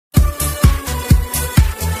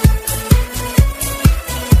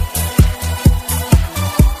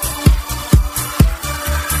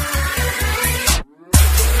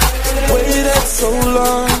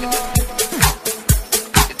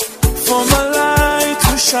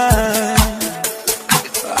shine.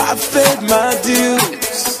 I paid my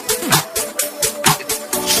dues,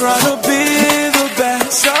 trying to be the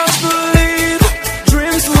best. Just believe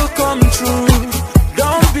dreams will come true.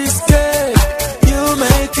 Don't be scared, you'll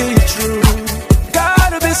make it true.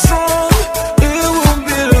 Gotta be strong, it won't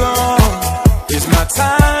be long. It's my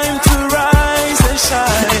time to rise and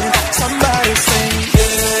shine. Somebody sing,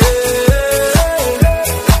 yeah.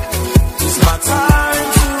 It's my time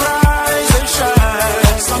to rise and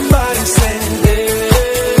shine. Somebody sing, yeah.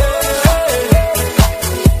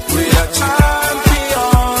 We are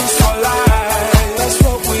champions for life. That's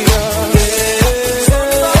what we are, yeah.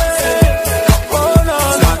 Oh no,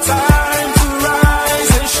 it's my time to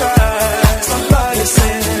rise and shine. Somebody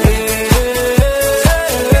sing,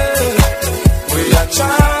 yeah. We are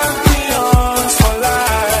champions for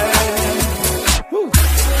life. Woo.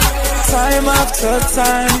 Time after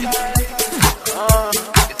time,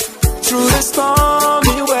 through the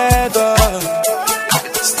stormy weather,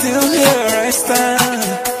 still here I stand.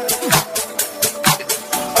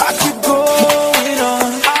 I keep going on.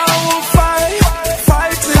 I will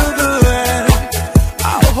fight till the end.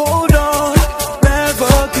 I'll hold on,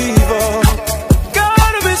 never give up.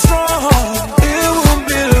 Gotta be strong, it won't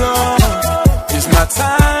be long. It's my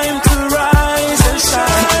time to rise and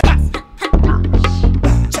shine.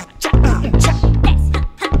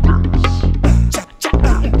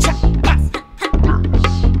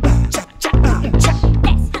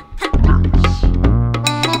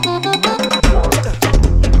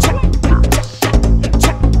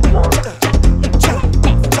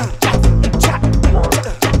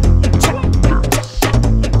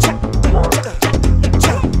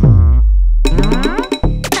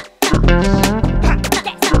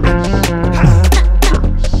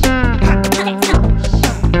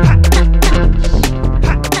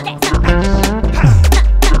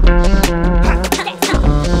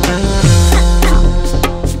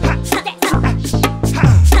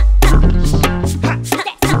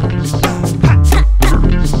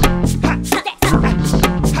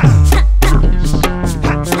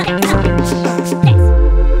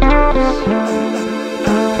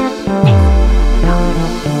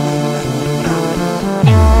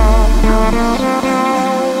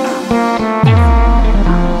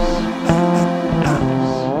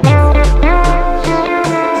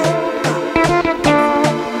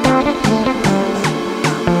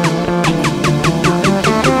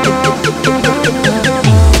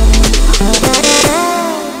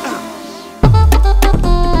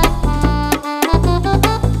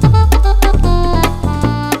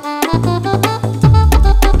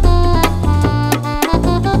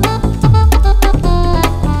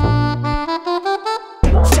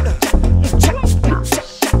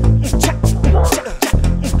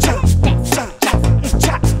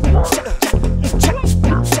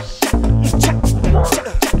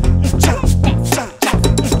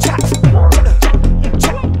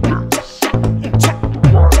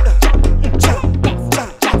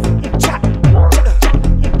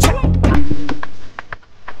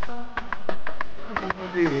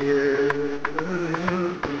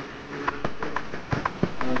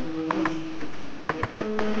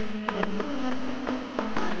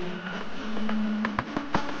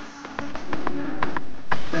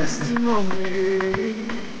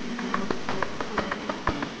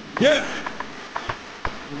 Yeah.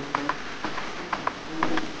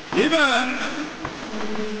 Even.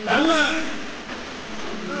 Allah.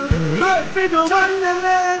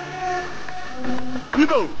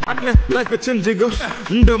 Like a chinjigo,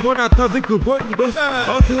 the mona taziku boy go,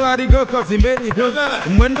 Otuarigo, cause he made it go.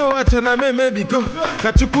 When no watching I maybe go,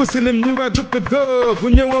 Kachukus in him, you are good to go.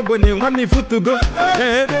 When you want when you want me foot to go,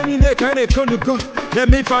 and then in the kind of con go. Let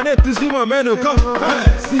me find it to see my man who come.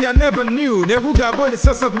 See, I never knew, never got boy the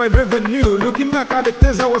source of my revenue. Looking back at the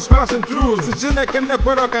things I was passing through, so I can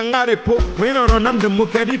never rock and let it put. When I run the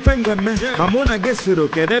Mukari finger, man, I'm on a guess it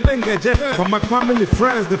okay. Then get jet for my family,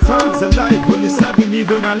 friends, the fans alive. When it's happening, you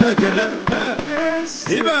don't like it.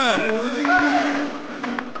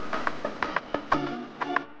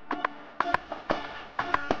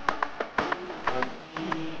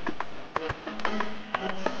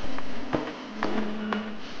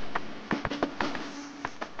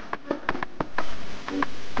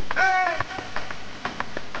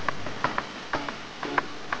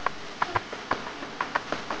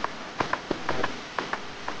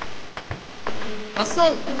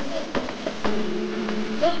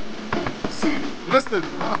 Listen,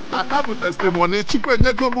 I have a testimony.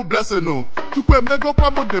 CHUKWUEBUKA blessing no.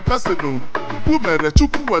 CHUKWUEBUKA the person no. Who made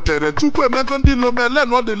CHUKWUEBUKA CHUKWUEBUKA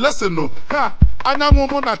no the lesson no. Ha. anyanwụ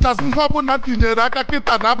mụ na chasị ihe ọbụla tinyere aka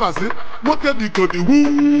kịta na-abazi nwoke dịkodiwu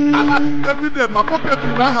ebide ma pọketị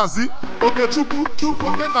na-ahazi Okechukwu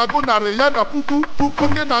oke na-agụ narị ya na puku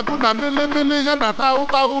oke na-agụ na melemele ya na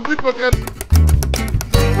tahụ biko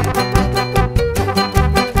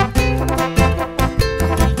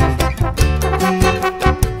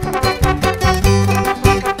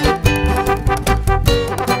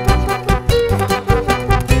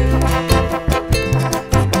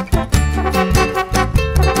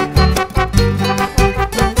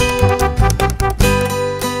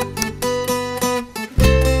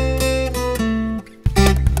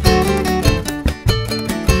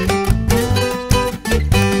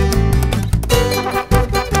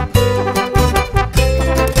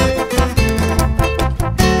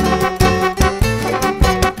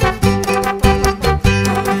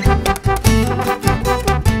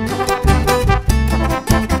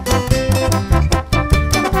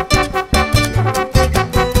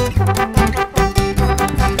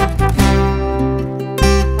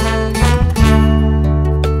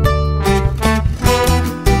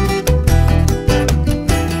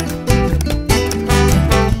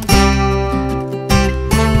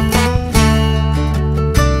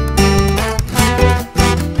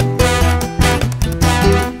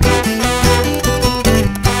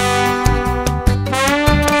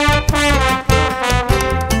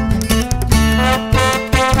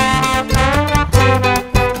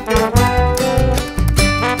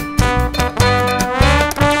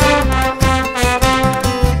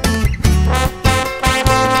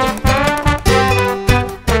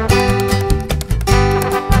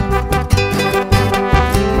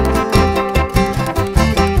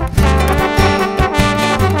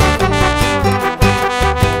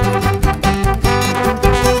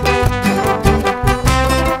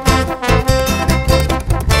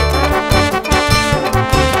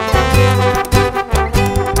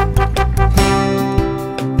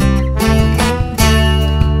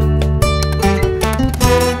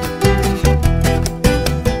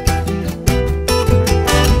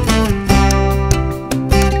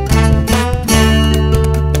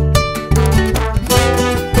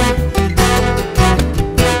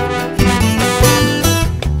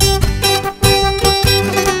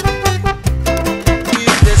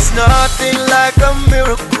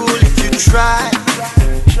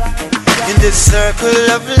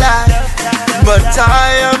circle of life, but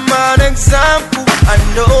I am an example. I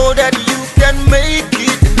know that you can make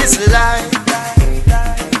it in this life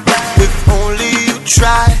if only you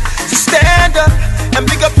try to stand up and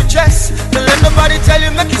pick up your chest. Don't let nobody tell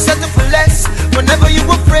you make you settle for less. Whenever you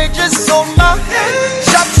afraid, just hold my hand.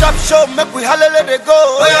 Shop, shop, show, make we holler, let it go.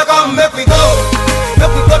 Oh, you come, make we go.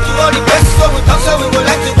 Make we go to all the places where we talk, so we would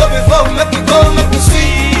like to go before. Make we go, make we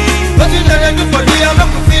see. Nothing that I do for you, make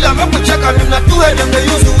we feel, make we check on them. Not two of them, they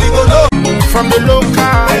use we go low. From the local,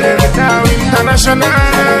 international.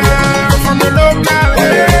 From the local,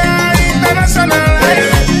 international.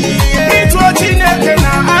 It's watching it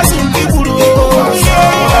now, as in the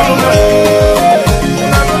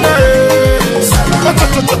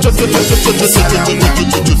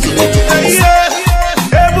yeah.